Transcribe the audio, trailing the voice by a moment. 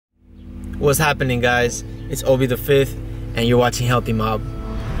What's happening, guys? It's Obi the Fifth, and you're watching Healthy Mob.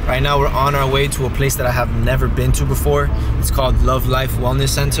 Right now, we're on our way to a place that I have never been to before. It's called LiFE Wellness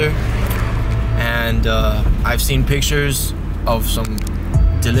Center, and I've seen pictures of some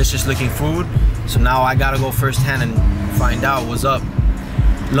delicious-looking food. So now I gotta go firsthand and find out what's up.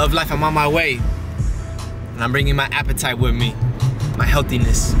 LiFE, I'm on my way, and I'm bringing my appetite with me, my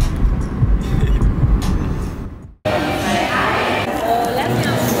healthiness.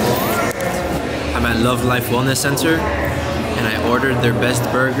 I'm at LiFE Wellness Center, and I ordered their best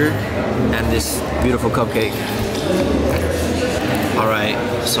burger and this beautiful cupcake. Alright,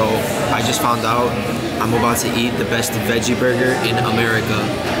 so I just found out I'm about to eat the best veggie burger in America,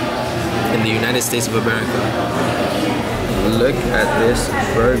 in the United States of America. Look at this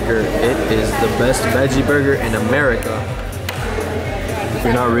burger. It is the best veggie burger in America.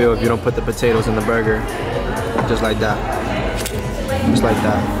 You're not real if you don't put the potatoes in the burger. Just like that. Just like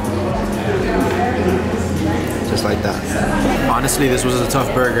that. Just like that. Honestly, this was a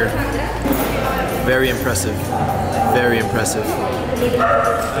tough burger. Very impressive. Very impressive.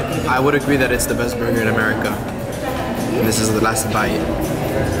 I would agree that it's the best burger in America. And this is the last bite.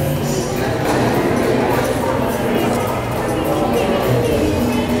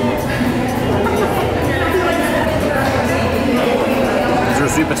 These are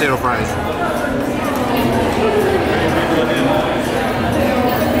sweet potato fries.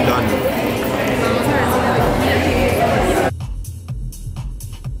 Done.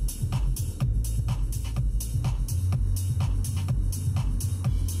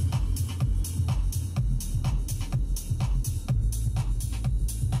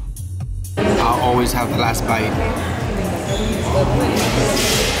 I'll always have the last bite.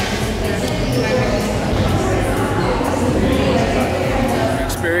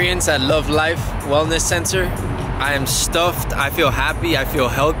 Experience at LiFE Wellness Center. I am stuffed, I feel happy, I feel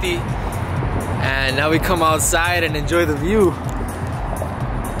healthy. And now we come outside and enjoy the view.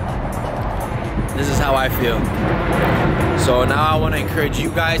 This is how I feel. So now I want to encourage you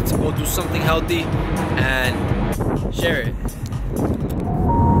guys to go do something healthy and share it.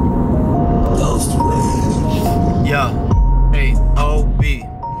 Yeah, A-O-B.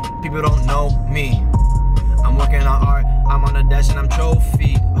 People don't know me. I'm working on art, I'm on a dash and I'm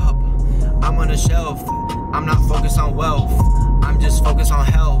trophy up. I'm on a shelf, I'm not focused on wealth. I'm just focused on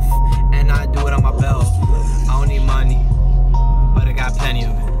health, and I do it on my belt. I don't need money, but I got plenty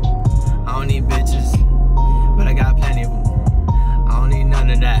of it. I don't need bitches, but I got plenty of them. I don't need none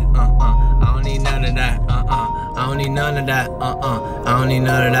of that, I don't need none of that, I don't need none of that, I don't need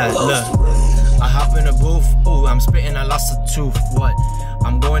none of that. Look, I hop in the booth, ooh, I'm spitting, I lost a tooth. What?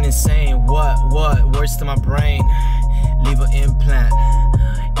 I'm going insane. What? Words to my brain. Leave an implant.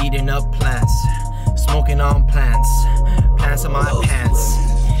 Eating up plants. Smoking on plants. Plants on my pants.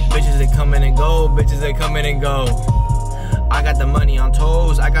 Bitches, they come in and go. Bitches, they come in and go. I got the money on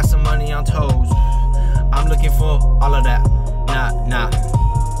toes. I got some money on toes. I'm looking for all of that. Nah.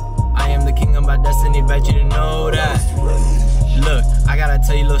 I am the king of my destiny. Bet you didn't know that. Look, I gotta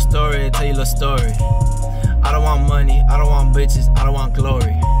tell you a little story. I don't want money, I don't want bitches, I don't want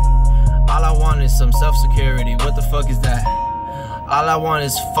glory. All I want is some self-security. What the fuck is that? All I want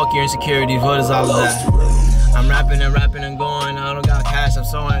is fuck your insecurities. What is all of that? I'm rapping and going. I don't got cash, I'm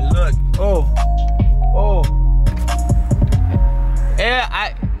sewing. Look, oh.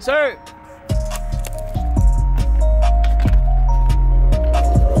 Yeah, sir.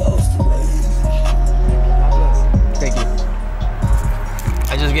 Thank you.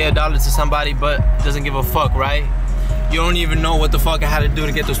 I just gave $1 to somebody, but doesn't give a fuck, right? You don't even know what the fuck I had to do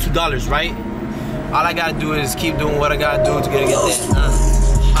to get those $2, right? All I gotta do is keep doing what I gotta do to get there.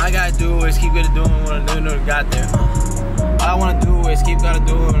 All I gotta do is keep doing what I do to get there. All I wanna do is keep doing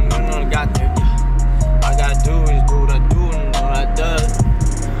what I got there. All I gotta do is do what I do and what I does.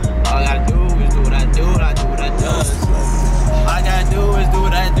 All I gotta do is do what I do and I do what I does. All I gotta do is do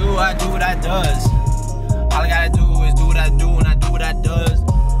what I do, I do what I does. All I gotta do is do what I do and I do what I does.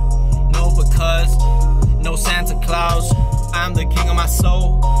 No because, no Santa Claus. I'm the king of my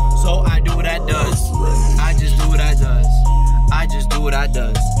soul, so I do what I does. I just do what I does. I just do what I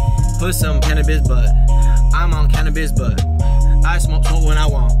does. Put some cannabis bud. I'm on cannabis bud. I smoke when I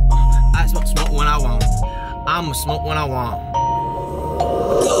want. I smoke when I want. I'ma smoke when I want.